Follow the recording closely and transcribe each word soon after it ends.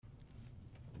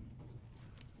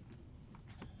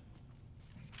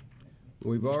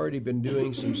We've already been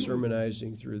doing some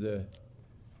sermonizing through the.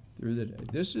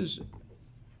 This is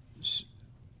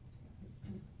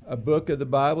a book of the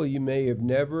Bible you may have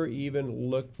never even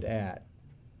looked at.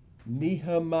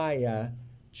 Nehemiah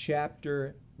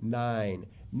chapter 9.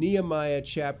 Nehemiah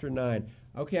chapter 9.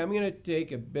 Okay, I'm going to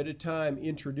take a bit of time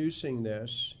introducing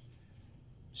this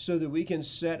so that we can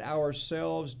set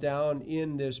ourselves down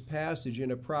in this passage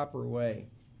in a proper way.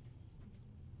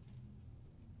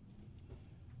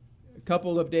 A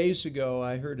couple of days ago,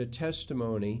 I heard a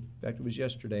testimony, in fact, it was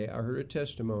yesterday, I heard a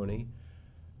testimony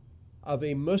of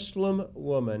a Muslim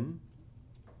woman.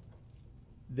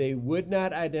 They would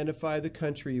not identify the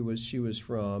country she was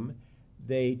from.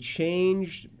 They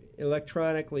changed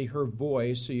electronically her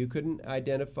voice so you couldn't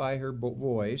identify her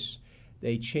voice.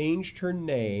 They changed her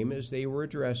name as they were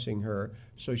addressing her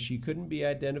so she couldn't be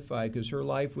identified because her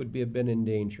life would have been in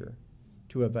danger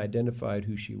to have identified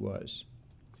who she was.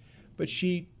 But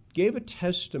she gave a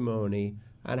testimony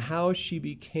on how she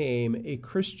became a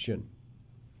Christian.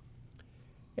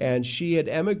 And she had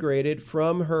emigrated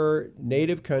from her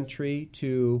native country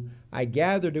to, I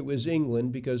gathered it was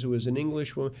England because it was an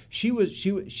English woman. She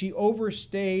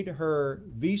overstayed her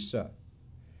visa.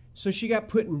 So she got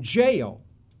put in jail.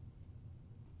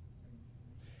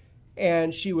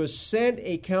 And she was sent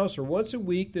a counselor. Once a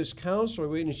week, this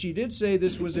counselor, and she did say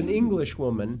this was an English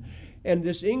woman, and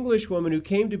this English woman who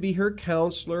came to be her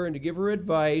counselor and to give her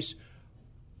advice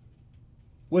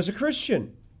was a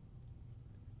Christian.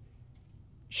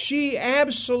 She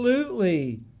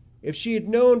absolutely, if she had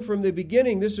known from the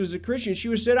beginning this was a Christian, she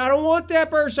would have said, I don't want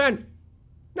that person.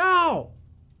 No,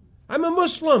 I'm a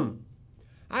Muslim.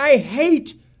 I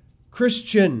hate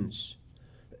Christians.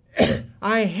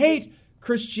 I hate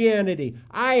Christianity.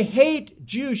 I hate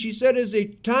Jews. She said as a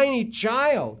tiny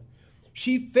child,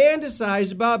 she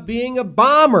fantasized about being a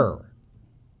bomber.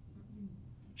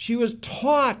 She was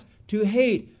taught to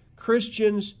hate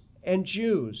Christians and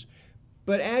Jews.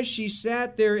 But as she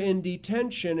sat there in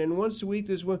detention, and once a week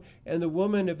and the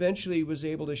woman eventually was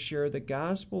able to share the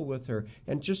gospel with her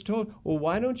and just told, well,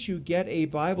 why don't you get a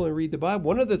Bible and read the Bible?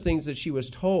 One of the things that she was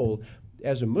told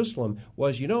as a Muslim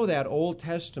was, that Old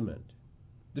Testament,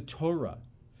 the Torah,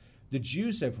 the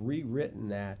Jews have rewritten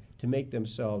that to make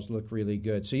themselves look really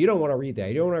good. So you don't want to read that.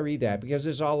 You don't want to read that because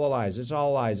it's all lies. It's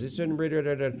all lies. It's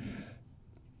in.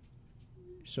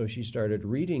 So she started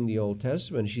reading the Old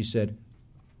Testament. She said,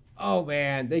 oh,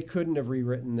 man, they couldn't have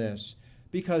rewritten this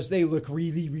because they look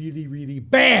really, really, really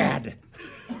bad.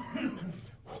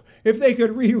 If they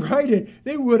could rewrite it,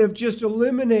 they would have just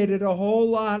eliminated a whole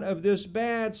lot of this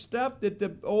bad stuff that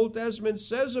the Old Testament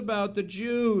says about the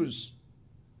Jews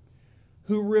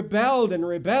who rebelled and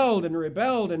rebelled and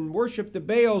rebelled and worshiped the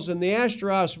Baals and the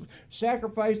Ashtaroths,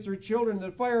 sacrificed their children to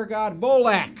the fire god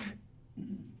Molech.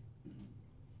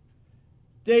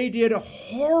 They did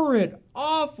horrid,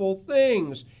 awful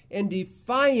things in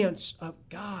defiance of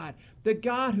God, the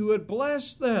God who had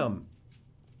blessed them,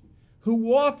 who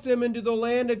walked them into the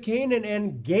land of Canaan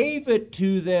and gave it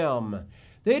to them.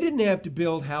 They didn't have to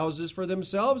build houses for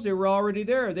themselves. They were already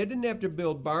there. They didn't have to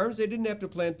build barns. They didn't have to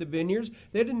plant the vineyards.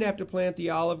 They didn't have to plant the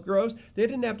olive groves. They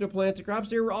didn't have to plant the crops.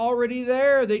 They were already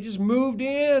there. They just moved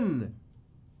in.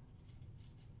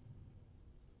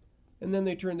 And then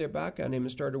they turned their back on him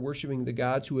and started worshiping the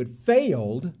gods who had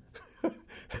failed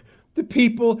the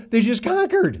people they just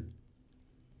conquered.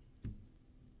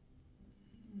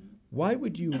 Why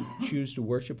would you choose to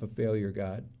worship a failure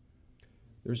God?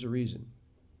 There's a reason.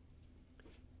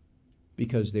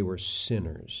 Because they were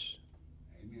sinners.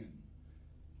 Amen.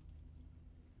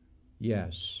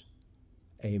 Yes.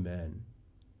 Amen.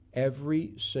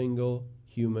 Every single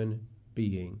human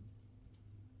being.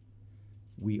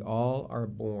 We all are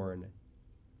born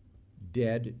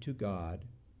dead to God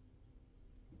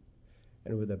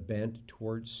and with a bent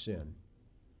towards sin.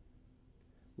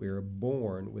 We are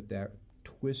born with that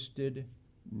twisted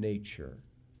nature.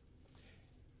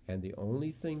 And the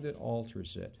only thing that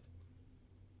alters it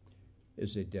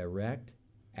is a direct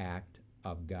act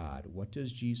of God. What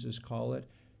does Jesus call it?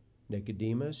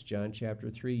 Nicodemus, John chapter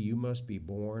 3, you must be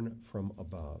born from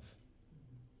above.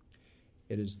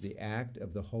 It is the act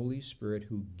of the Holy Spirit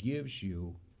who gives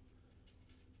you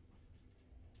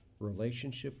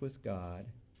relationship with God,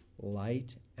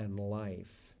 light and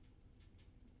life.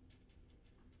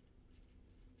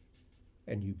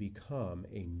 And you become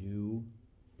a new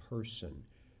person.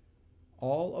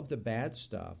 All of the bad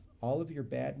stuff, all of your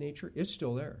bad nature is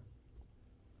still there.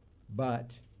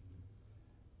 But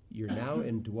you're now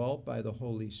indwelt by the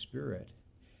Holy Spirit,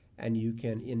 and you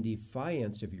can, in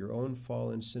defiance of your own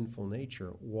fallen sinful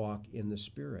nature, walk in the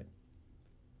Spirit.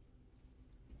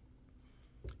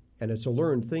 And it's a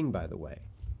learned thing, by the way.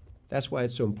 That's why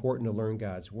it's so important to learn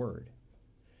God's Word.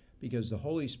 Because the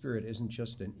Holy Spirit isn't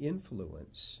just an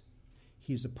influence.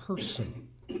 He's a person.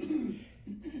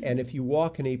 And if you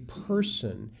walk in a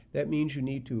person, that means you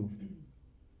need to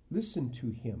listen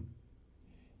to him.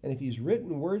 And if he's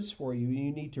written words for you,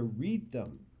 you need to read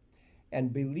them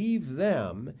and believe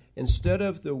them instead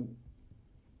of the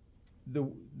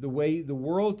way the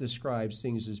world describes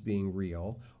things as being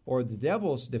real, or the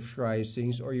devil describes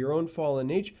things, or your own fallen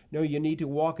nature. No, you need to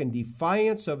walk in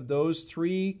defiance of those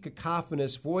three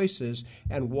cacophonous voices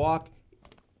and walk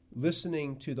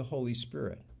listening to the Holy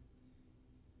Spirit.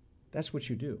 That's what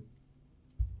you do.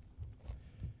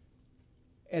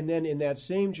 And then in that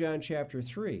same John chapter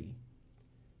 3,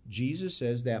 Jesus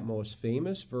says that most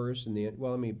famous verse in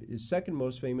the second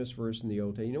most famous verse in the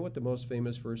Old Testament. You know what the most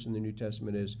famous verse in the New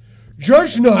Testament is?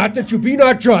 Judge not that you be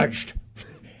not judged.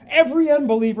 Every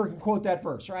unbeliever can quote that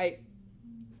verse, right?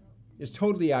 It's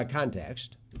totally out of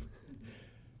context.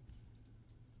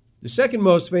 The second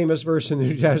most famous verse in the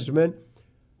New Testament,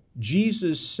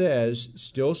 Jesus says,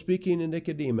 still speaking to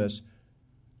Nicodemus,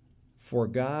 for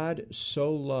God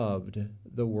so loved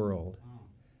the world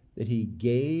that he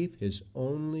gave his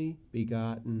only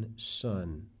begotten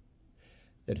Son,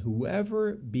 that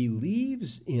whoever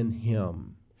believes in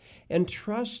him and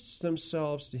trusts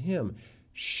themselves to him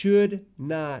should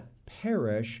not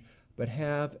perish, but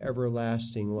have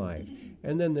everlasting life.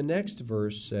 And then the next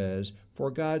verse says,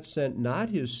 for God sent not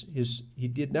he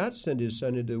did not send his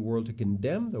Son into the world to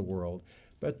condemn the world,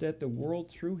 but that the world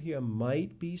through him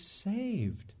might be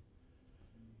saved.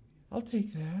 I'll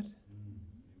take that.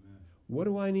 What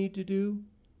do I need to do?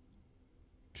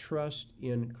 Trust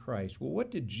in Christ. Well, what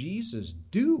did Jesus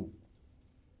do?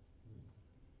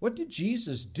 What did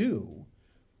Jesus do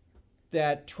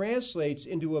that translates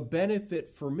into a benefit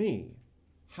for me?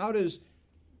 How does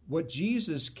what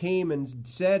Jesus came and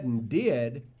said and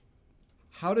did,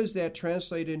 how does that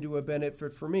translate into a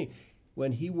benefit for me?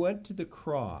 When he went to the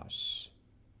cross,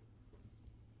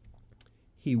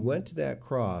 he went to that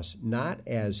cross not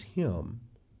as him,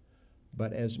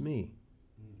 but as me.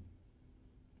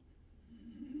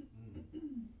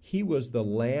 He was the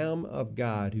Lamb of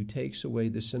God who takes away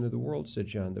the sin of the world, said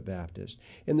John the Baptist.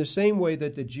 In the same way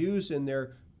that the Jews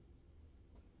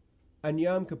on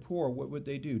Yom Kippur, what would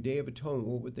they do? Day of Atonement,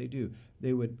 what would they do?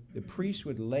 The priest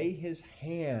would lay his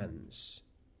hands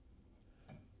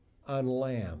on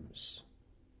lambs.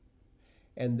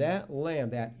 And that lamb,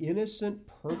 that innocent,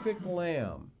 perfect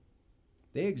lamb,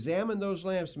 they examined those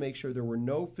lambs to make sure there were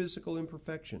no physical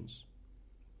imperfections.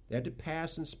 They had to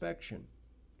pass inspection.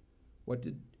 What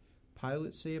did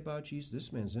Pilate say about Jesus?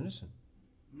 This man's innocent.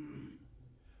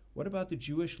 What about the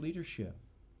Jewish leadership?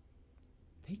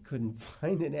 They couldn't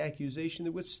find an accusation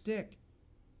that would stick.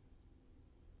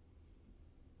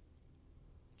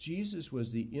 Jesus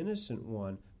was the innocent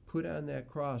one put on that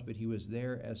cross, but he was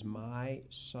there as my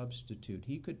substitute.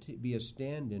 He could be a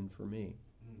stand-in for me.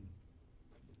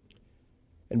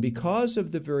 And because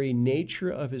of the very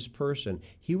nature of his person,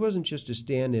 he wasn't just a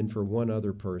stand-in for one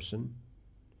other person.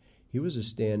 He was a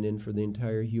stand-in for the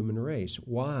entire human race.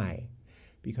 Why?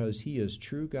 Because he is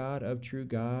true God of true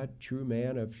God, true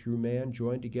man of true man,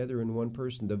 joined together in one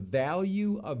person. The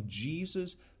value of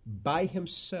Jesus by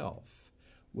himself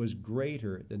was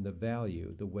greater than the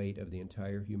value, the weight of the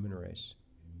entire human race.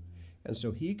 And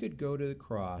so he could go to the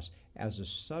cross as a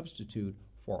substitute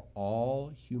for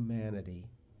all humanity.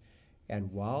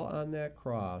 And while on that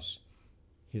cross,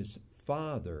 his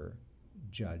Father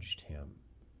judged him.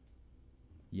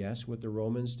 Yes, what the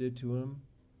Romans did to him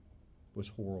was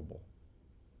horrible.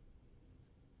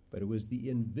 But it was the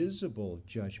invisible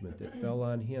judgment that fell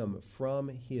on him from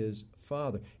his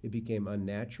Father. It became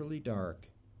unnaturally dark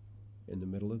in the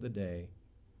middle of the day.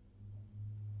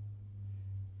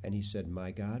 And he said,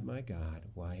 my God,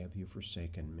 why have you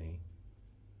forsaken me?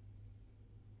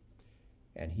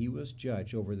 And he was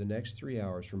judged over the next 3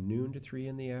 hours, from noon to 3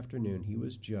 in the afternoon. He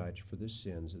was judged for the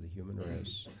sins of the human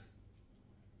race.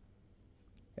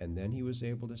 And then he was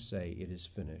able to say, it is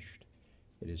finished.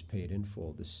 It is paid in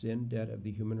full. The sin debt of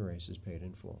the human race is paid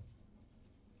in full.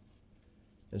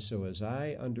 And so as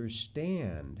I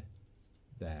understand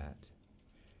that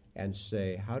and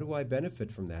say, how do I benefit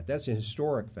from that? That's a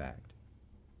historic fact.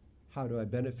 How do I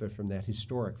benefit from that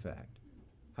historic fact?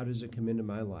 How does it come into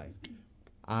my life?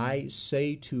 I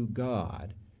say to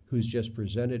God, who's just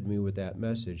presented me with that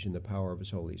message in the power of his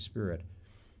Holy Spirit,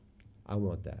 I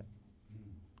want that.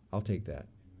 I'll take that.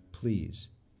 Please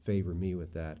favor me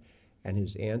with that. And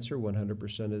his answer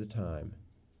 100% of the time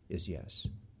is yes.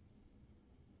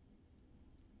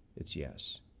 It's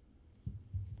yes.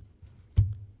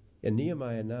 In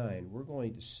Nehemiah 9, we're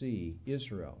going to see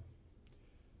Israel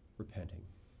repenting.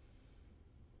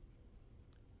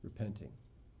 Repenting.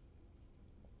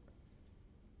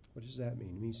 What does that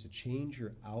mean? It means to change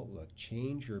your outlook,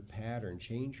 change your pattern,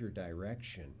 change your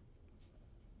direction.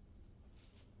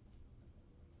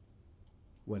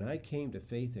 When I came to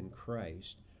faith in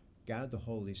Christ, God the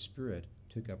Holy Spirit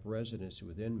took up residence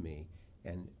within me,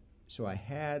 and so I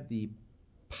had the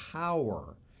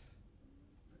power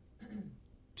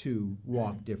to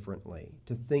walk differently,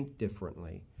 to think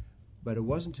differently. But it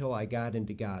wasn't until I got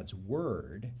into God's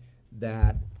Word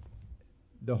that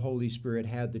the Holy Spirit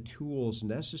had the tools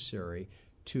necessary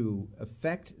to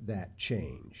effect that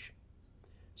change.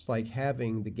 It's like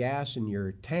having the gas in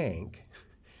your tank,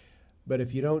 but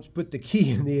if you don't put the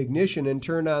key in the ignition and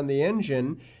turn on the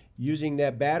engine, using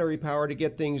that battery power to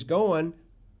get things going,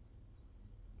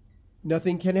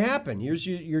 nothing can happen.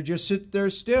 You're just sit there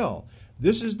still.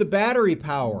 This is the battery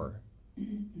power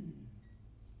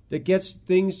that gets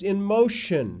things in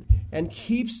motion and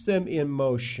keeps them in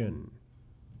motion.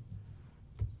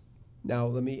 Now,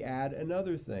 let me add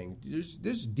another thing. This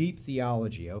is deep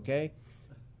theology, okay?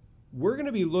 We're going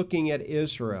to be looking at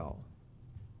Israel.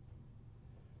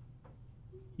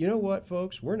 You know what,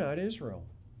 folks? We're not Israel.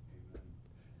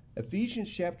 Ephesians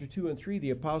chapter 2 and 3,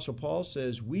 the Apostle Paul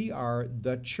says we are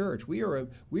the church. We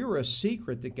are a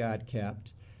secret that God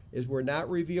kept. Is we're not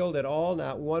revealed at all,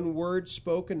 not one word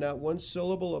spoken, not one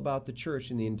syllable about the church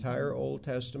in the entire Old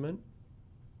Testament.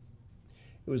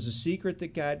 It was a secret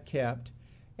that God kept.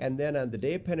 And then on the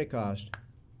day of Pentecost,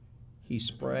 he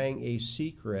sprang a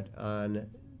secret on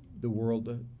the world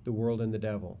and the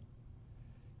devil.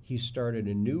 He started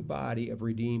a new body of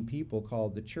redeemed people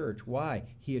called the church. Why?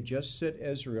 He had just set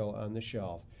Israel on the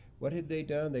shelf. What had they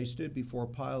done? They stood before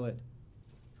Pilate,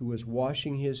 who was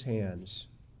washing his hands.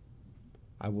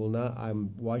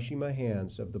 I'm washing my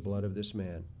hands of the blood of this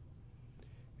man.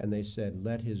 And they said,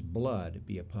 let his blood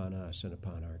be upon us and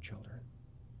upon our children.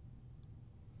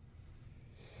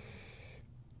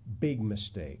 Big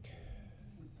mistake.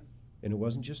 And it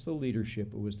wasn't just the leadership,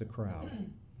 it was the crowd.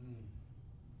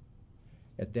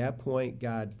 At that point,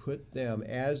 God put them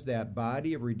as that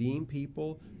body of redeemed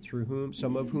people, through whom,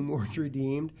 some of whom were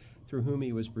redeemed, through whom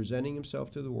he was presenting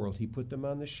himself to the world. He put them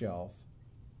on the shelf,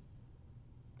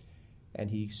 and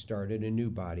he started a new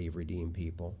body of redeemed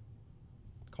people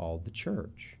called the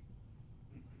church.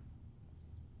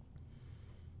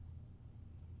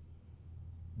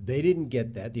 They didn't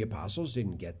get that. The apostles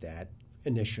didn't get that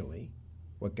initially,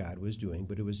 what God was doing,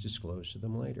 but it was disclosed to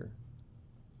them later.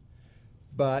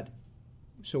 But,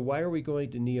 so why are we going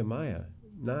to Nehemiah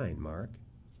 9, Mark,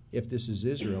 if this is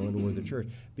Israel and we're the church?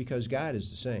 Because God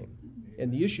is the same,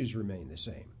 and the issues remain the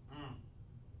same.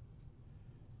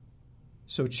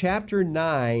 So chapter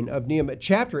 9 of Nehemiah,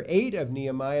 chapter 8 of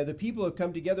Nehemiah, the people have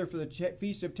come together for the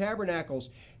Feast of Tabernacles,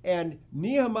 and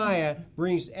Nehemiah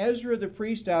brings Ezra the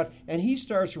priest out, and he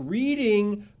starts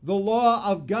reading the law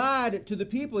of God to the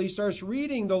people. He starts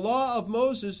reading the law of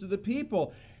Moses to the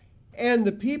people. And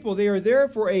the people, they are there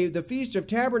for the Feast of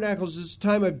Tabernacles, this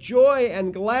time of joy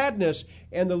and gladness.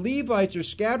 And the Levites are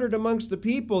scattered amongst the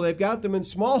people. They've got them in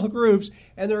small groups,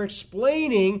 and they're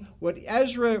explaining what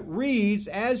Ezra reads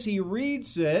as he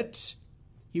reads it.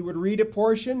 He would read a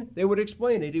portion, they would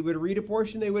explain it. He would read a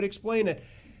portion, they would explain it.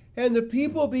 And the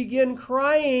people begin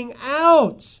crying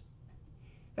out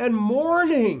and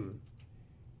mourning.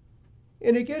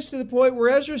 And it gets to the point where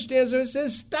Ezra stands up and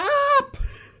says, "Stop!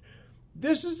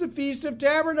 This is the Feast of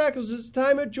Tabernacles. It's a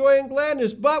time of joy and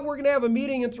gladness, but we're going to have a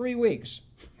meeting in 3 weeks.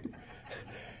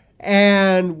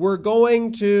 And we're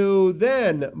going to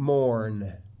then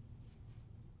mourn."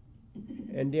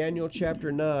 And Daniel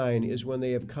chapter 9 is when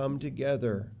they have come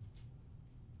together.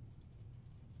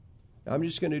 I'm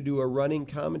just going to do a running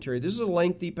commentary. This is a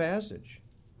lengthy passage.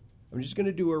 I'm just going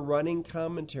to do a running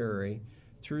commentary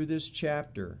through this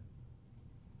chapter.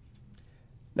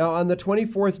 Now, on the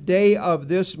 24th day of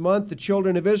this month, the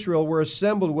children of Israel were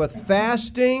assembled with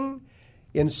fasting,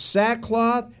 in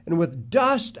sackcloth, and with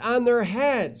dust on their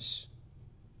heads.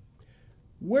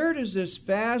 Where does this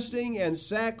fasting and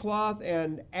sackcloth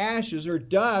and ashes or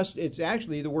dust, it's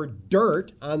actually the word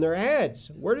dirt, on their heads?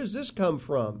 Where does this come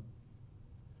from?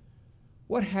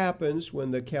 What happens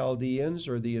when the Chaldeans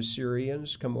or the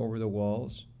Assyrians come over the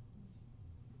walls?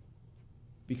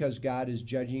 Because God is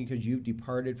judging, because you've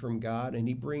departed from God, and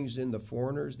he brings in the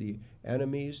foreigners, the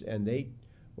enemies, and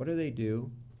what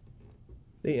do?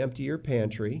 They empty your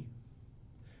pantry.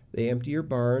 They empty your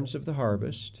barns of the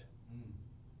harvest.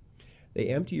 They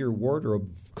empty your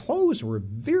wardrobe. Clothes were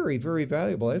very, very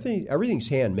valuable. Everything's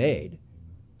handmade.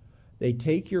 They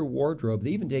take your wardrobe.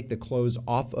 They even take the clothes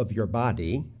off of your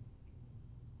body.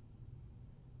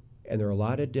 And there are a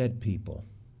lot of dead people.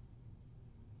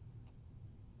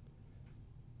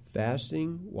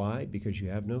 Fasting, why? Because you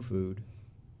have no food.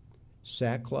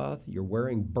 Sackcloth, you're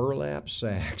wearing burlap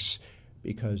sacks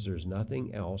because there's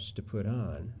nothing else to put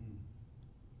on.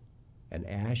 And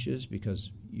ashes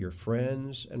because your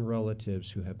friends and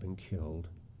relatives who have been killed.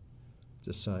 It's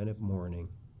a sign of mourning.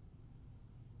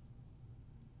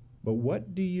 But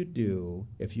what do you do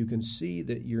if you can see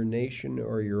that your nation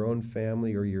or your own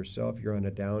family or yourself, you're on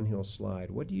a downhill slide?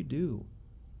 What do you do?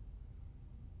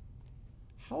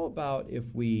 How about if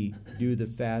we do the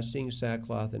fasting,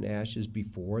 sackcloth, and ashes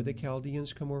before the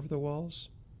Chaldeans come over the walls?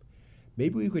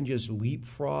 Maybe we can just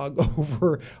leapfrog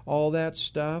over all that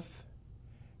stuff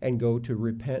and go to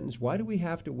repentance. Why do we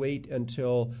have to wait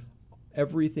until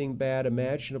everything bad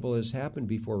imaginable has happened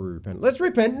before we repent? Let's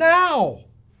repent now!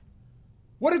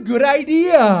 What a good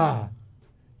idea!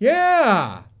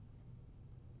 Yeah!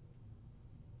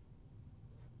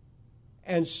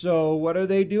 And so what are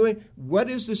they doing? What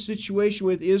is the situation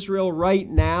with Israel right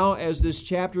now as this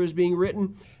chapter is being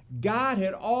written? God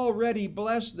had already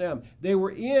blessed them. They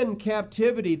were in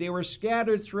captivity. They were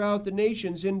scattered throughout the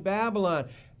nations in Babylon.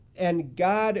 And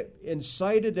God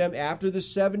incited them after the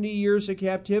 70 years of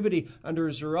captivity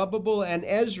under Zerubbabel and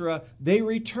Ezra. They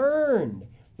returned.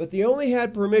 But they only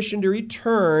had permission to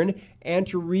return and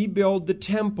to rebuild the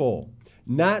temple,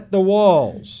 not the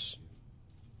walls.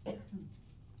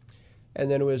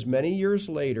 And then it was many years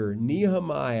later,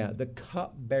 Nehemiah, the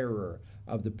cupbearer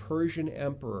of the Persian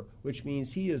emperor, which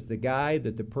means he is the guy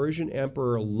that the Persian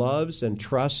emperor loves and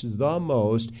trusts the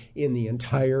most in the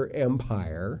entire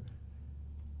empire.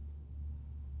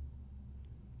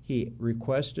 He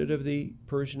requested of the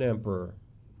Persian emperor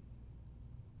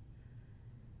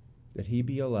that he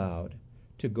be allowed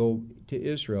to go to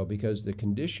Israel because the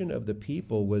condition of the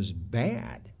people was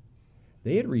bad.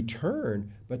 They had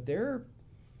returned, but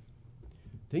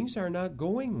things are not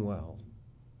going well.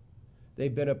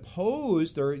 They've been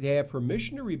opposed, or they have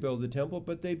permission to rebuild the temple,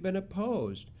 but they've been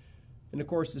opposed. And of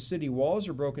course, the city walls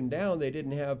are broken down. They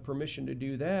didn't have permission to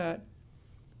do that.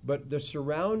 But the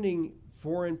surrounding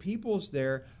foreign peoples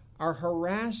there are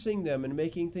harassing them and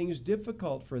making things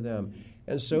difficult for them.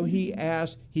 And so he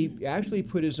actually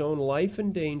put his own life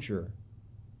in danger.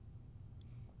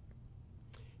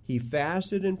 He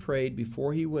fasted and prayed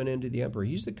before he went into the emperor.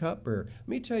 He's the cupbearer. Let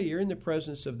me tell you, you're in the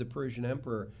presence of the Persian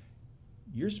emperor.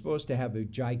 You're supposed to have a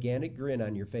gigantic grin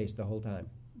on your face the whole time.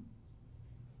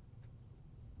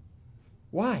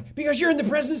 Why? Because you're in the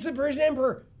presence of the Persian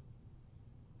emperor.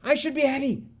 I should be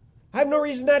happy. I have no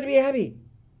reason not to be happy.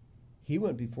 He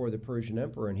went before the Persian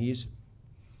emperor and he's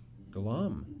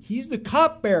glum. He's the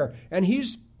cupbearer and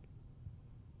he's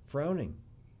frowning.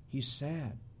 He's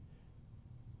sad.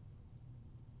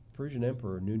 The Persian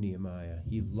emperor knew Nehemiah.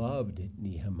 He loved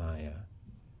Nehemiah.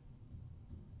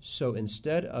 So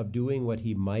instead of doing what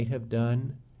he might have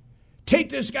done, take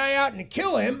this guy out and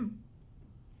kill him,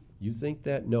 you think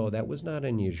that? No, that was not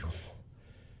unusual.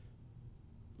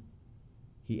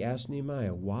 He asked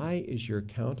Nehemiah, why is your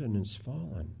countenance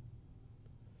fallen?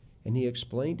 And he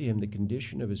explained to him the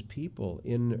condition of his people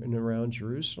in and around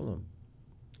Jerusalem.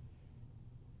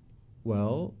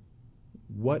 Well,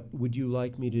 what would you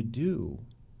like me to do,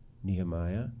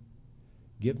 Nehemiah?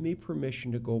 Give me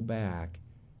permission to go back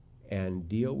and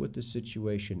deal with the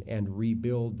situation and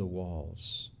rebuild the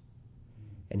walls.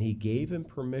 And he gave him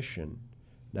permission.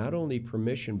 Not only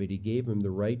permission, but he gave him the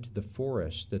right to the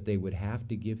forest that they would have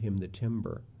to give him the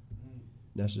timber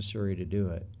necessary to do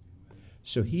it.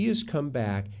 So he has come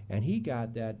back, and he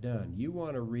got that done. You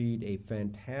want to read a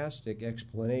fantastic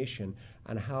explanation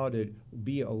on how to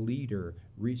be a leader,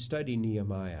 study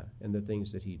Nehemiah and the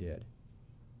things that he did.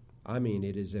 I mean,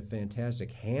 it is a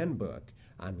fantastic handbook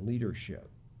on leadership.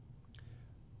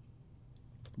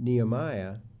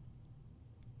 Nehemiah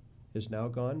has now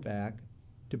gone back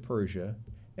to Persia,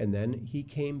 and then he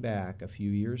came back a few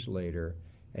years later,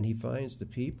 and he finds the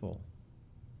people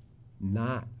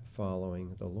not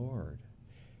following the Lord.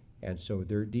 And so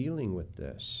they're dealing with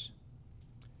this.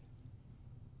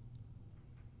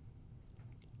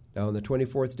 Now, on the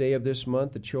 24th day of this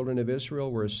month, the children of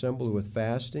Israel were assembled with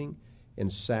fasting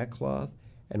and sackcloth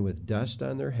and with dust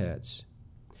on their heads.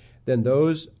 Then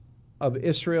those of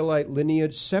Israelite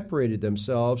lineage separated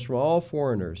themselves from all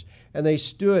foreigners, and they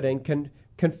stood and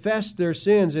confessed their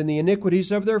sins and the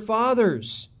iniquities of their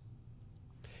fathers.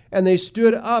 And they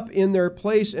stood up in their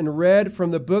place and read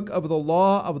from the book of the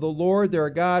law of the Lord their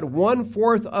God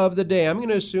 1/4 of the day. I'm going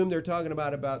to assume they're talking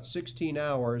about 16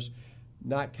 hours,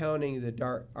 not counting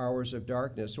the hours of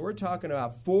darkness. So we're talking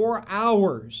about 4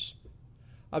 hours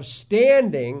of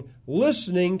standing,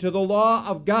 listening to the law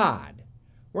of God.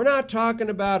 We're not talking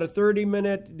about a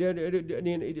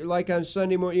 30-minute, like on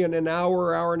Sunday morning, an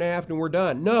hour, hour and a half, and we're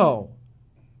done. No.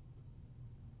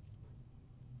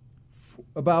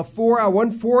 About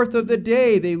 1/4 of the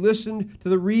day, they listened to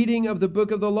the reading of the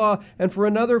book of the law, and for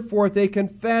another fourth, they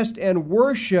confessed and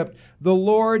worshiped the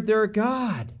Lord their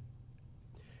God.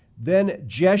 Then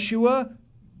Jeshua,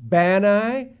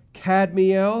 Bani,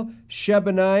 Kadmiel,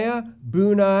 Shebaniah,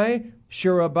 Bunai,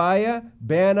 Sherebiah,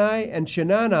 Bani, and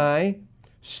Chenani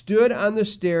stood on the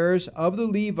stairs of the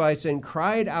Levites and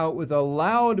cried out with a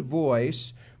loud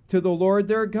voice to the Lord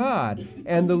their God.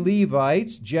 And the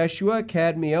Levites, Jeshua,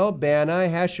 Kadmiel, Bani,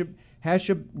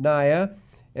 Hashabniah,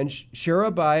 and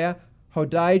Sherebiah,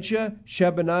 Hodijah,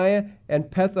 Shebaniah, and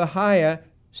Pethahiah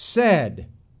said,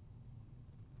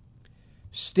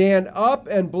 "Stand up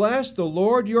and bless the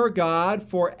Lord your God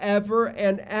forever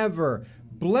and ever.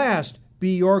 Blessed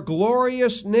be your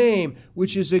glorious name,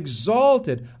 which is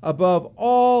exalted above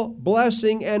all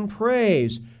blessing and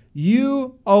praise.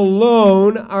 You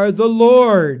alone are the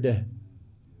Lord.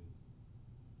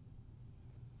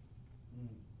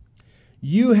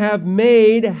 You have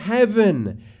made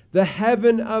heaven, the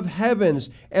heaven of heavens,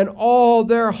 and all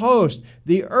their host,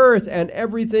 the earth and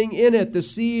everything in it, the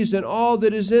seas and all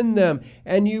that is in them,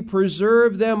 and you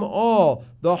preserve them all.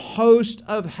 The host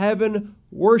of heaven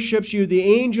worships you. The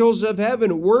angels of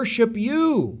heaven worship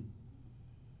you.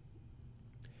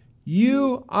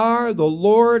 You are the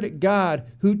Lord God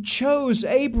who chose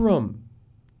Abram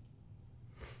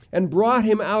and brought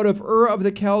him out of Ur of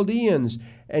the Chaldeans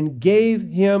and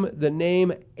gave him the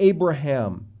name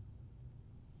Abraham.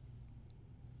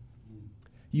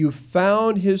 You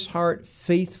found his heart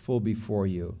faithful before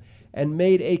you and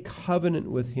made a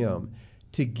covenant with him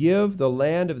to give the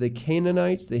land of the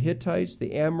Canaanites, the Hittites,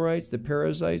 the Amorites, the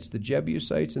Perizzites, the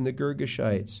Jebusites, and the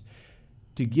Girgashites,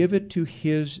 to give it to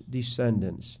his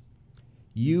descendants.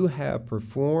 You have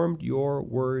performed your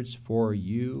words, for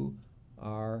you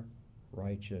are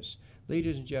righteous."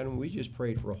 Ladies and gentlemen, we just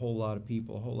prayed for a whole lot of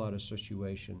people, a whole lot of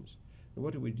situations. And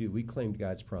what did we do? We claimed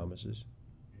God's promises.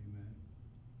 Amen.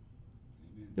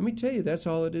 Let me tell you, that's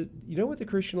all it is. You know what the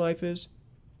Christian life is?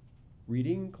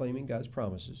 Reading and claiming God's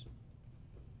promises.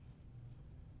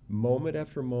 Moment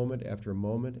after moment after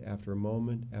moment after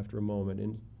moment after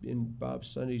moment. In Bob's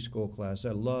Sunday school class,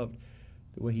 I loved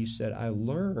the way he said, I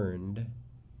learned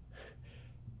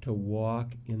to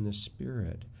walk in the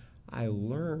Spirit. I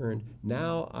learned,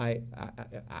 now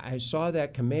I saw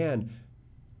that command,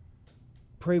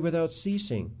 pray without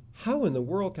ceasing. How in the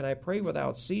world can I pray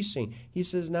without ceasing? He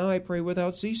says, now I pray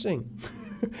without ceasing.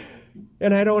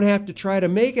 And I don't have to try to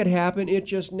make it happen. It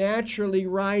just naturally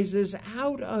rises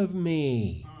out of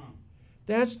me.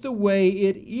 That's the way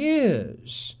it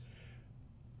is.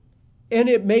 And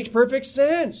it makes perfect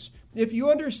sense. If you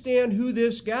understand who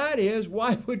this God is,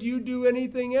 why would you do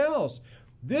anything else?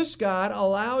 This God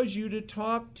allows you to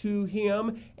talk to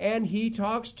him, and he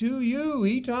talks to you.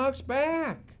 He talks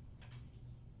back.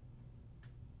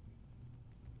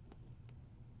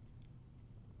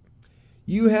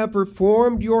 You have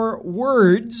performed your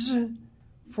words,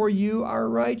 for you are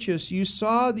righteous. You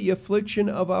saw the affliction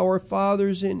of our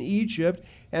fathers in Egypt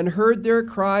and heard their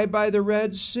cry by the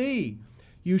Red Sea.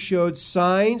 You showed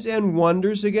signs and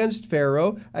wonders against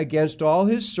Pharaoh, against all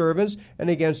his servants, and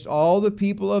against all the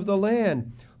people of the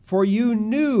land. For you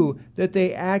knew that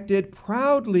they acted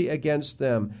proudly against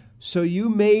them. So you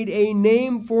made a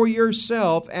name for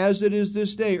yourself, as it is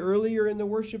this day. Earlier in the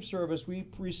worship service, we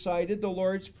recited the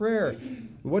Lord's Prayer.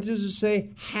 What does it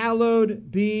say?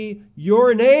 Hallowed be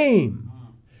your name.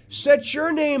 Set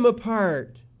your name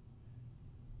apart.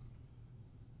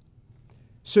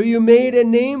 So you made a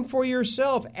name for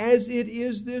yourself, as it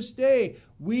is this day.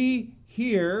 We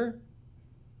here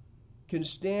can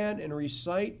stand and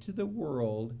recite to the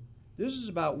world. This is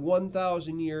about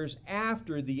 1,000 years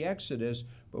after the Exodus,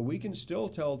 but we can still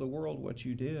tell the world what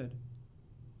you did.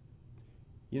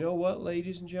 You know what,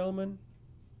 ladies and gentlemen?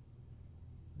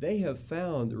 They have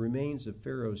found the remains of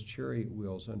Pharaoh's chariot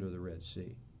wheels under the Red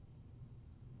Sea.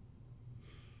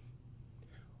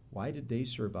 Why did they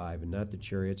survive and not the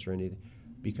chariots or anything?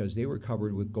 Because they were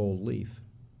covered with gold leaf.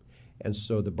 And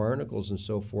so the barnacles and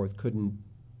so forth couldn't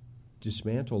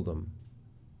dismantle them.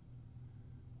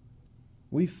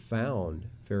 We found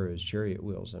Pharaoh's chariot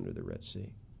wheels under the Red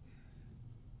Sea.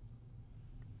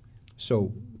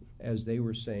 So, as they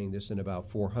were saying this in about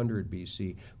 400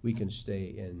 BC, we can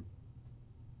stay in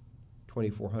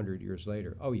 2,400 years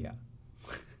later. Oh, yeah.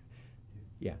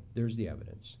 Yeah, there's the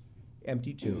evidence.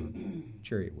 Empty tomb,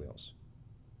 chariot wheels.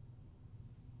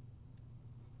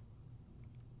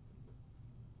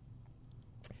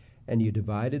 And you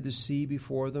divided the sea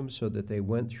before them so that they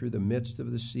went through the midst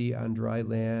of the sea on dry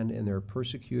land, and their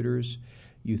persecutors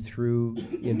you threw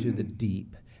into the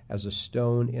deep as a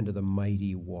stone into the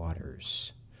mighty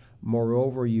waters.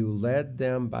 Moreover, you led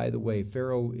them, by the way,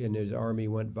 Pharaoh and his army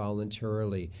went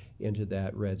voluntarily into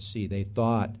that Red Sea. They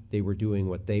thought they were doing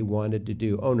what they wanted to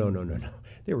do. Oh, no.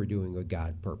 They were doing what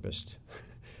God purposed.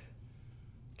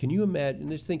 Can you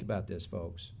imagine? Just think about this,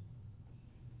 folks.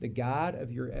 The God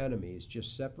of your enemies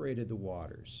just separated the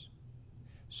waters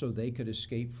so they could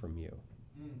escape from you.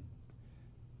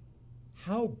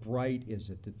 How bright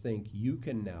is it to think you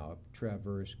can now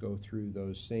go through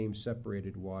those same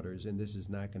separated waters, and this is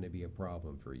not going to be a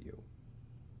problem for you?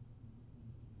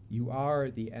 You are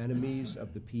the enemies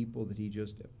of the people that he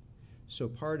just did. So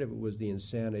part of it was the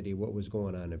insanity, what was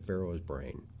going on in Pharaoh's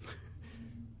brain.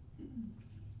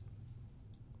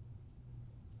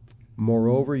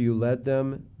 Moreover, you led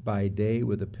them by day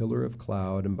with a pillar of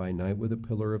cloud and by night with a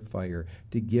pillar of fire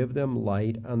to give them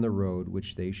light on the road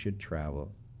which they should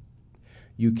travel.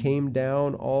 You came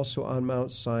down also on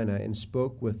Mount Sinai and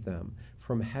spoke with them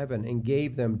from heaven and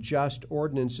gave them just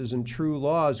ordinances and true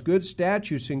laws, good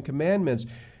statutes and commandments.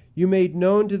 You made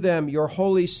known to them your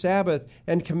holy Sabbath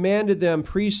and commanded them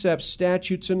precepts,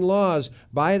 statutes, and laws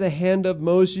by the hand of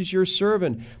Moses your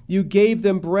servant. You gave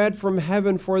them bread from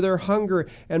heaven for their hunger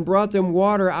and brought them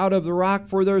water out of the rock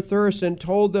for their thirst and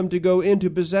told them to go in to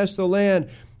possess the land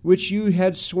which you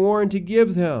had sworn to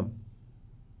give them.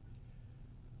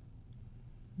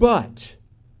 But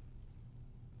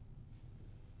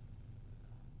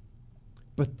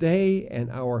they and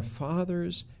our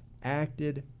fathers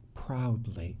acted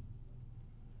proudly,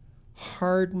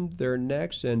 hardened their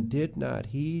necks, and did not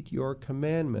heed your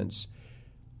commandments.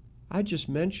 I just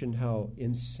mentioned how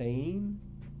insane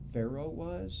Pharaoh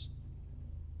was.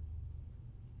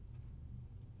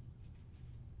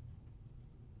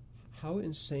 How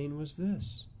insane was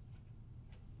this?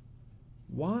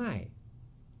 Why?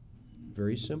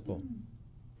 Very simple.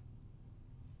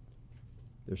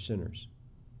 They're sinners.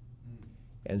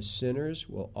 And sinners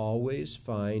will always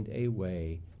find a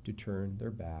way to turn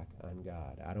their back on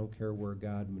God. I don't care where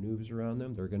God maneuvers around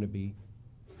them, they're going to be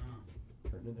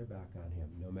turning their back on him,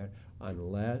 no matter,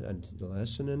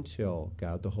 unless and until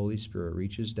God the Holy Spirit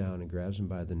reaches down and grabs them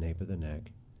by the nape of the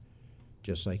neck,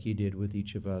 just like he did with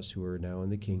each of us who are now in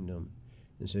the kingdom,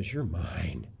 and says, "You're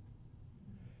mine.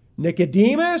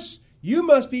 Nicodemus, you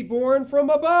must be born from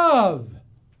above."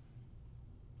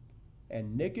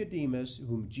 And Nicodemus,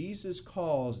 whom Jesus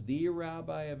calls the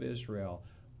Rabbi of Israel,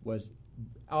 was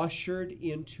ushered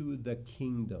into the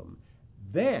kingdom.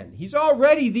 Then, he's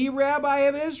already the Rabbi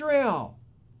of Israel.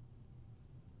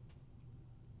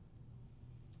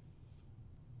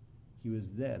 He was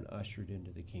then ushered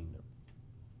into the kingdom.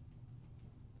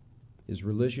 His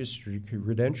religious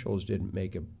credentials didn't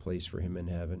make a place for him in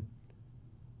heaven.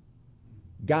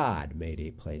 God made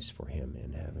a place for him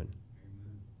in heaven.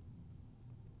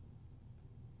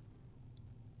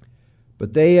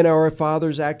 But they and our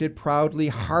fathers acted proudly,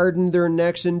 hardened their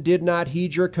necks, and did not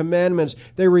heed your commandments.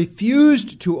 They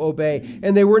refused to obey,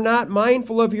 and they were not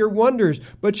mindful of your wonders,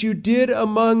 but you did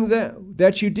among them.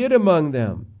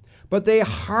 But they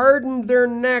hardened their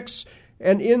necks,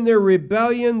 and in their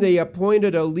rebellion they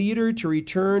appointed a leader to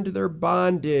return to their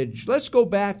bondage. Let's go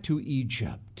back to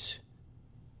Egypt.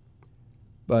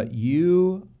 But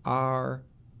you are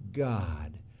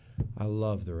God. I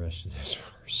love the rest of this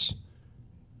verse.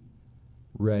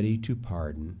 Ready to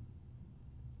pardon,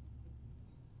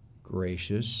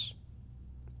 gracious,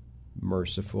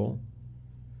 merciful,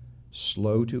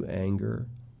 slow to anger,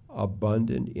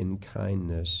 abundant in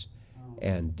kindness,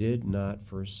 and did not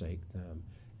forsake them.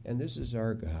 And this is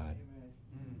our God.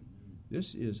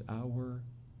 This is our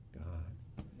God.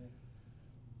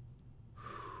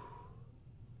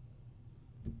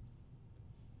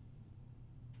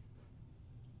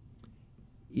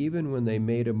 Even when they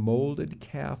made a molded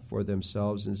calf for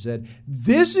themselves and said,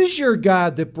 "This is your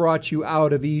God that brought you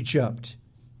out of Egypt."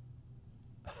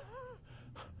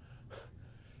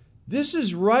 This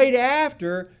is right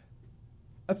after,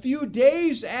 a few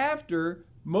days after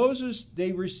Moses,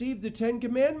 they received the 10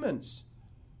 Commandments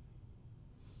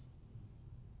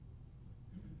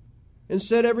and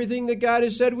said everything that God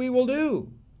has said we will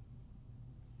do.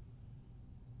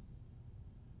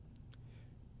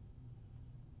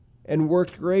 And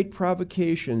worked great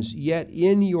provocations, yet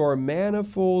in your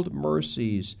manifold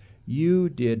mercies you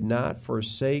did not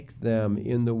forsake them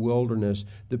in the wilderness.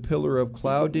 The pillar of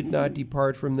cloud did not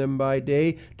depart from them by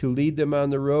day to lead them on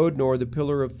the road, nor the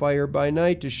pillar of fire by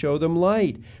night to show them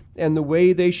light and the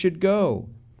way they should go.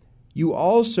 You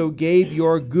also gave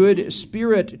your good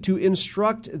Spirit to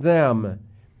instruct them.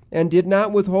 and did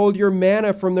not withhold your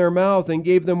manna from their mouth, and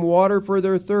gave them water for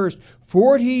their thirst.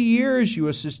 40 years you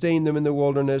have sustained them in the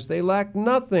wilderness. They lacked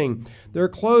nothing. Their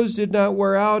clothes did not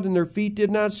wear out, and their feet did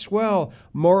not swell.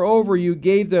 Moreover, you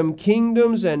gave them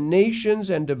kingdoms and nations,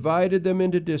 and divided them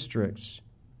into districts.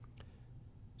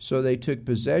 So they took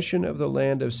possession of the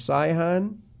land of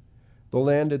Sihon, the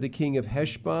land of the king of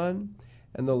Heshbon,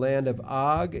 and the land of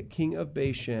Og, king of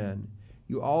Bashan.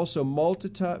 You also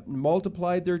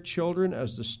multiplied their children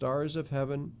as the stars of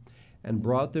heaven, and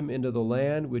brought them into the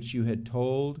land which you had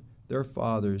told their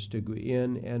fathers to go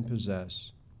in and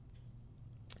possess.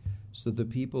 So the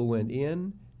people went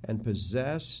in and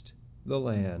possessed the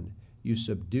land. You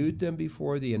subdued them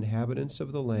before the inhabitants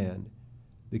of the land,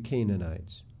 the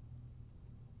Canaanites.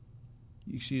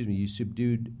 You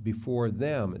subdued before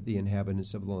them the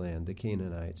inhabitants of the land, the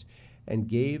Canaanites, and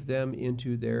gave them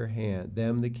into their hand,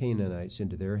 them the Canaanites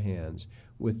into their hands,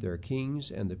 with their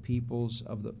kings and the people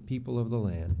of the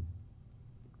land,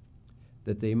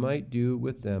 that they might do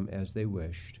with them as they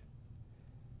wished.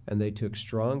 And they took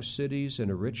strong cities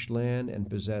and a rich land, and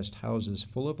possessed houses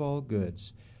full of all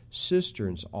goods,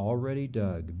 cisterns already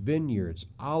dug, vineyards,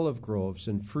 olive groves,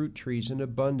 and fruit trees in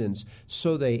abundance.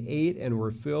 So they ate and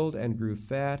were filled and grew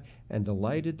fat, and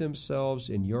delighted themselves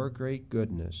in your great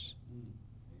goodness.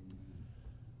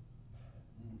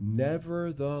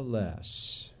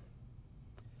 Nevertheless,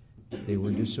 they were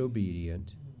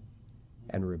disobedient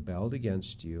and rebelled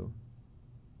against you,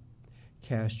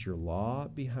 cast your law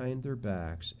behind their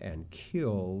backs, and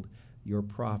killed your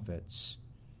prophets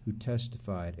who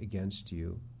testified against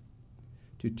you,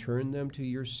 to turn them to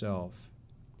yourself,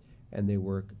 and they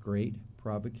work great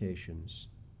provocations.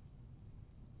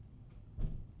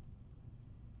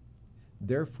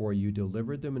 Therefore you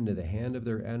delivered them into the hand of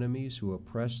their enemies who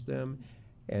oppressed them,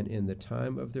 and in the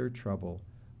time of their trouble,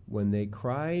 when they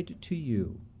cried to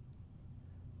you,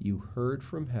 you heard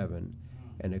from heaven,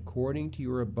 and according to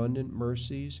your abundant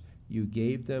mercies, you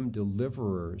gave them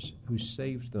deliverers who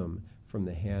saved them from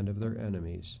the hand of their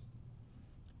enemies.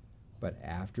 But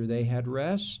after they had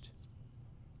rest,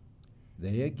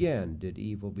 they again did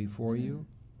evil before you.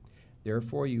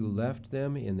 Therefore you left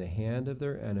them in the hand of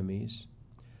their enemies,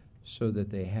 so that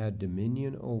they had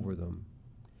dominion over them.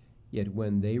 Yet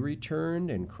when they returned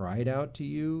and cried out to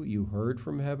you, you heard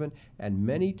from heaven, and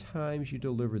many times you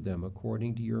delivered them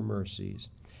according to your mercies,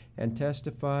 and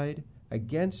testified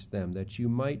against them that you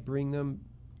might bring them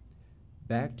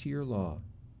back to your law.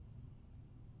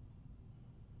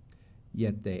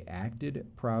 Yet they acted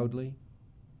proudly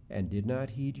and did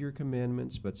not heed your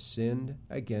commandments, but sinned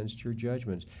against your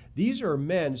judgments. These are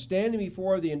men standing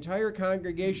before the entire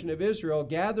congregation of Israel,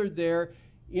 gathered there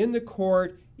in the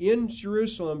court in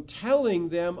Jerusalem, telling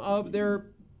them of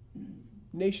their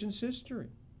nation's history.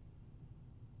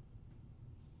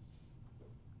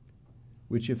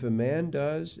 Which if a man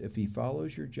does, if he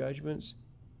follows your judgments,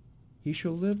 he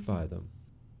shall live by them.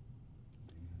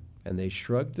 And they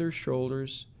shrugged their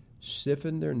shoulders,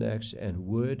 stiffened their necks, and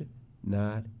would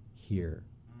not hear.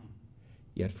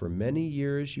 Yet for many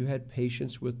years you had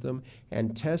patience with them,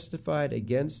 and testified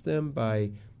against them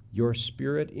by your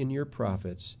spirit in your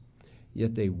prophets.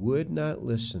 Yet they would not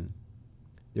listen.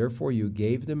 Therefore you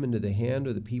gave them into the hand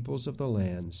of the peoples of the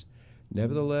lands.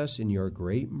 Nevertheless, in your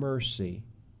great mercy,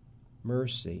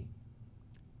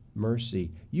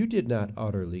 you did not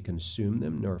utterly consume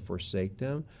them, nor forsake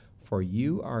them, for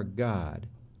you are God,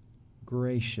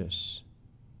 gracious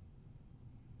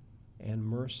and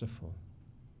merciful.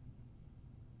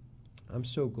 I'm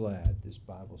so glad this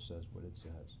Bible says what it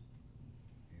says.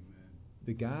 Amen.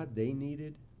 The God they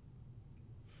needed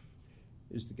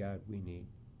is the God we need.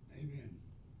 Amen.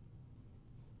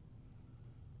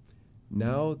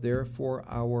 Now, therefore,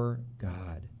 our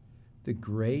God, the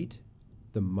great,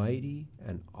 the mighty,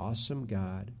 and awesome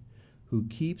God, who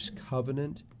keeps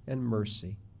covenant and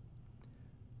mercy,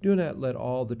 do not let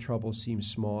all the trouble seem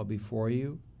small before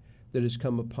you that has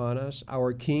come upon us,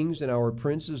 our kings and our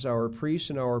princes, our priests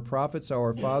and our prophets,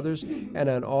 our fathers, and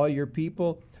on all your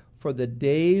people, for the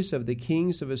days of the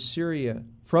kings of Assyria,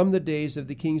 from the days of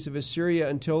the kings of Assyria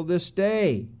until this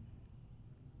day.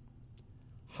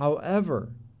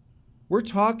 However, we're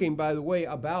talking, by the way,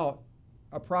 about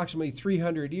approximately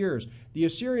 300 years. The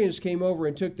Assyrians came over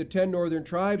and took the 10 northern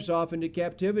tribes off into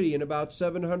captivity in about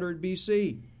 700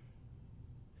 BC.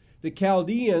 The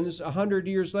Chaldeans, 100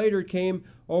 years later, came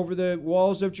over the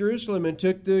walls of Jerusalem and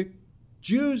took the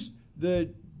Jews,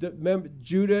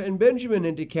 Judah and Benjamin,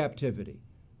 into captivity.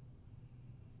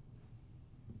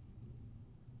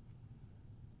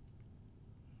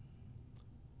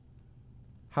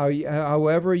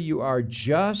 However, you are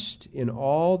just in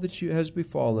all that has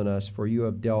befallen us, for you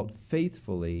have dealt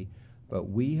faithfully, but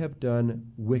we have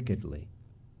done wickedly.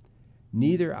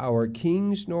 Neither our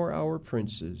kings nor our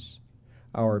princes,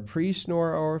 our priests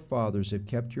nor our fathers have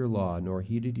kept your law, nor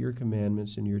heeded your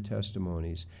commandments and your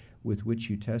testimonies, with which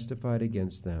you testified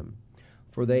against them.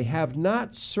 For they have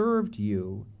not served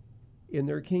you in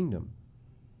their kingdom,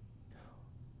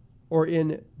 or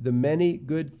in the many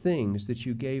good things that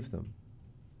you gave them,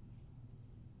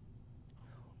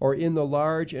 or in the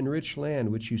large and rich land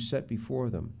which you set before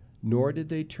them, nor did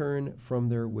they turn from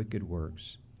their wicked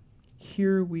works.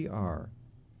 Here we are,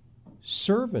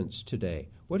 servants today.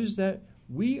 What is that?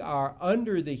 We are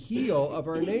under the heel of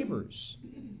our neighbors.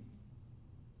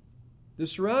 The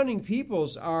surrounding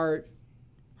peoples are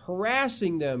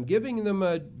harassing them, giving them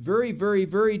a very, very,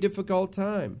 very difficult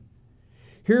time.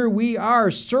 Here we are,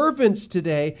 servants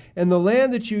today, and the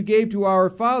land that you gave to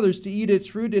our fathers to eat its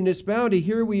fruit and its bounty,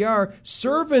 here we are,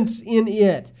 servants in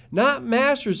it. Not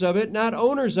masters of it, not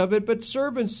owners of it, but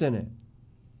servants in it.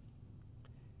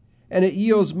 And it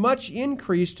yields much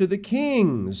increase to the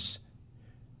kings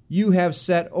you have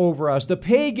set over us, the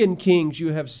pagan kings you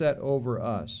have set over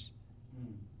us.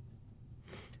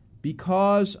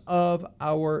 Because of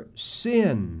our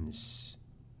sins,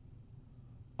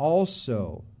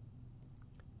 also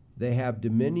they have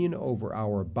dominion over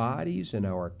our bodies and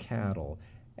our cattle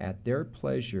at their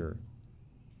pleasure,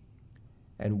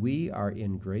 and we are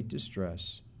in great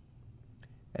distress.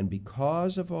 And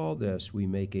because of all this, we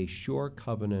make a sure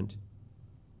covenant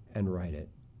and write it.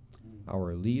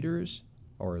 Our leaders,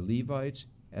 our Levites,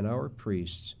 and our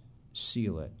priests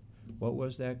seal it. What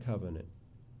was that covenant?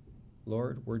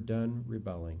 Lord, we're done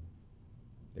rebelling.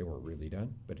 They weren't really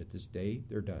done, but at this day,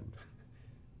 they're done.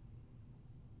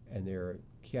 And they're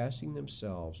casting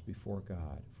themselves before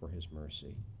God for his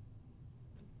mercy.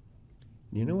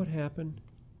 And you know what happened?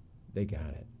 They got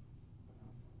it.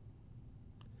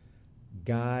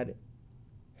 God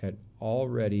had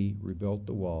already rebuilt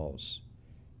the walls.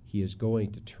 He is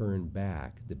going to turn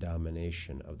back the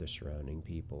domination of the surrounding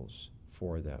peoples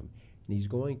for them. And he's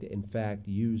going to, in fact,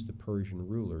 use the Persian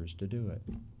rulers to do it.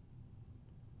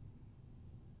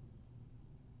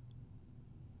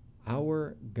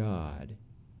 Our God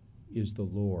is the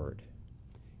Lord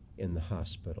in the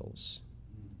hospitals.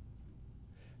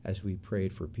 As we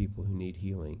prayed for people who need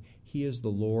healing, he is the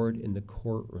Lord in the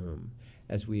courtroom.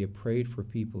 As we have prayed for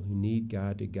people who need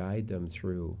God to guide them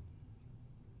through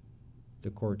the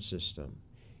court system,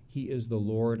 he is the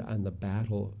Lord on the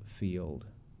battlefield.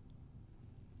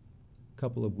 A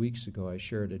couple of weeks ago, I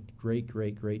shared a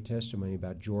great testimony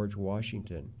about George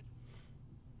Washington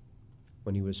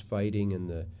when he was fighting in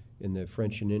the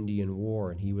French and Indian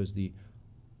War, and he was in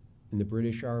the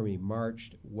British Army,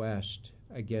 marched west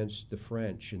against the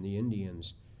French and the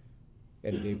Indians,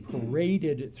 and they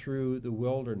paraded through the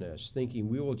wilderness, thinking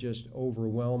we will just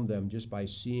overwhelm them just by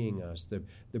seeing us.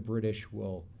 The British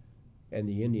will, and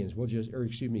the Indians will just,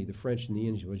 the French and the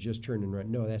Indians will just turn and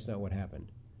run. No, that's not what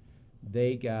happened.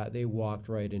 They walked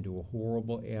right into a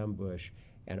horrible ambush,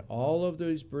 and all of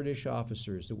those British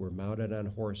officers that were mounted on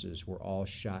horses were all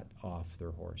shot off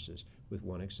their horses, with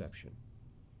one exception.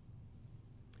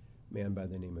 A man by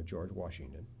the name of George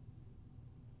Washington.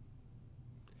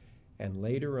 And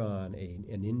later on,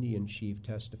 an Indian chief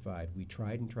testified, we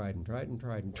tried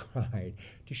to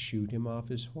shoot him off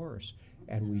his horse,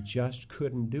 and we just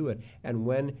couldn't do it. And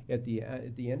when, at the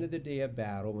end of the day of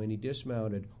battle, when he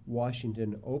dismounted,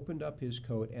 Washington opened up his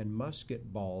coat, and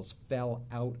musket balls fell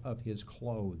out of his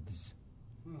clothes.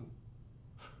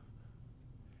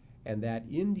 And that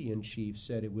Indian chief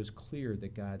said it was clear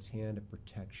that God's hand of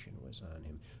protection was on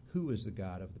him. Who is the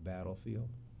God of the battlefield?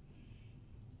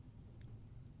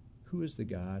 Who is the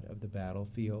God of the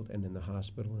battlefield and in the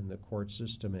hospital and the court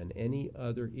system and any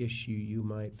other issue you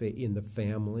might face in the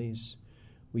families?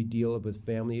 We deal with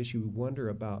family issues. We wonder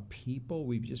about people.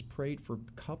 We've just prayed for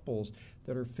couples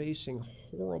that are facing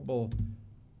horrible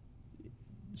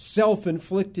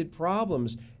self-inflicted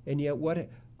problems. And yet what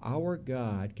our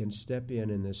God can step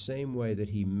in the same way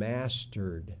that he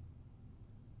mastered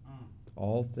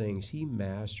all things. He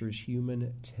masters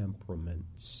human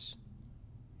temperaments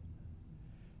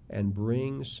and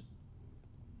brings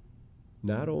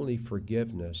not only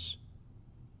forgiveness,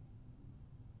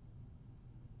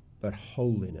 but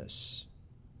holiness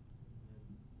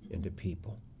into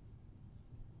people,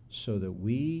 so that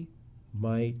we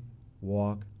might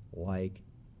walk like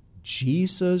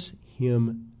Jesus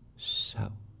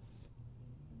himself.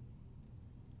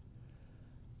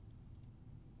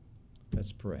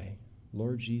 Let's pray.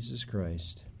 Lord Jesus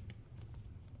Christ,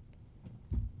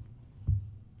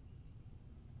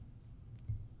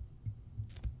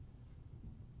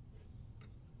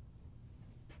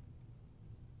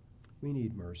 We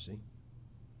need mercy.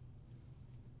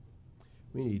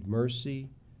 We need mercy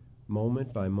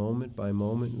moment by moment by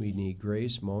moment. We need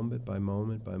grace moment by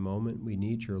moment by moment. We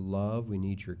need your love. We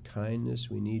need your kindness.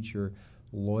 We need your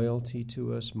loyalty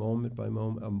to us moment by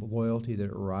moment, a loyalty that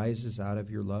arises out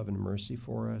of your love and mercy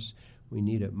for us. We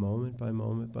need it moment by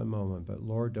moment by moment. But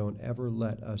Lord, don't ever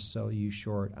let us sell you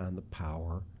short on the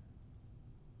power.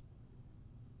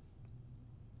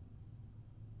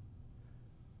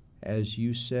 As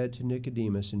you said to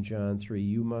Nicodemus in John 3,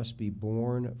 you must be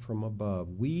born from above.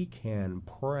 We can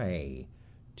pray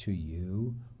to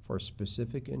you for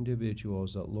specific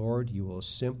individuals that, Lord, you will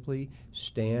simply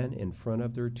stand in front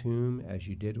of their tomb as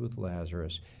you did with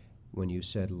Lazarus. When you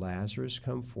said, Lazarus,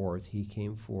 come forth, he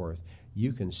came forth.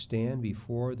 You can stand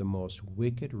before the most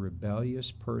wicked,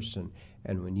 rebellious person,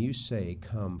 and when you say,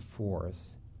 come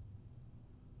forth,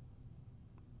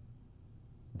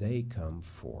 they come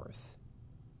forth.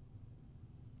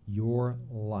 Your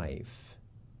life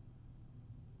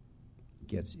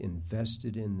gets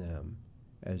invested in them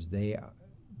as they,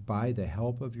 by the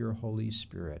help of your Holy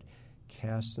Spirit,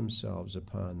 cast themselves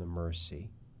upon the mercy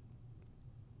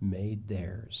made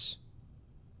theirs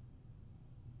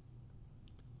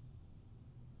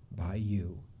by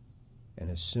you,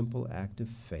 and a simple act of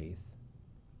faith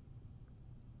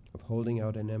of holding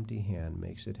out an empty hand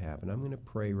makes it happen. I'm going to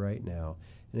pray right now,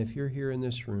 and if you're here in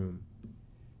this room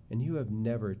and you have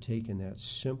never taken that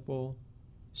simple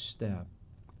step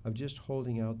of just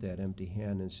holding out that empty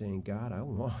hand and saying, God, I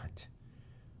want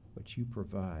what you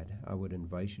provide, I would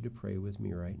invite you to pray with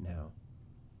me right now.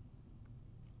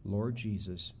 Lord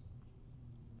Jesus,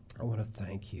 I want to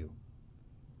thank you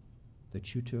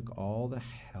that you took all the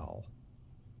hell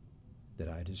that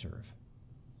I deserve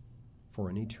for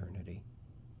an eternity.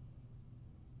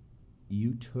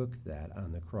 You took that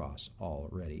on the cross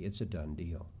already. It's a done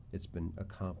deal. It's been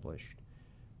accomplished.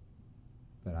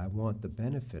 But I want the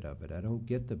benefit of it. I don't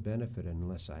get the benefit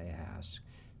unless I ask.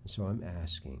 And so I'm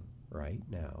asking right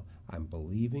now. I'm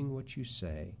believing what you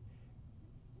say,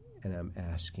 and I'm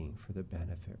asking for the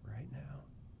benefit right now.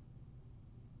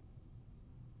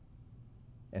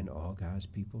 And all God's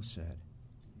people said,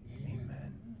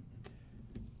 Amen.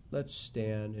 Let's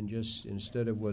stand and just, instead of what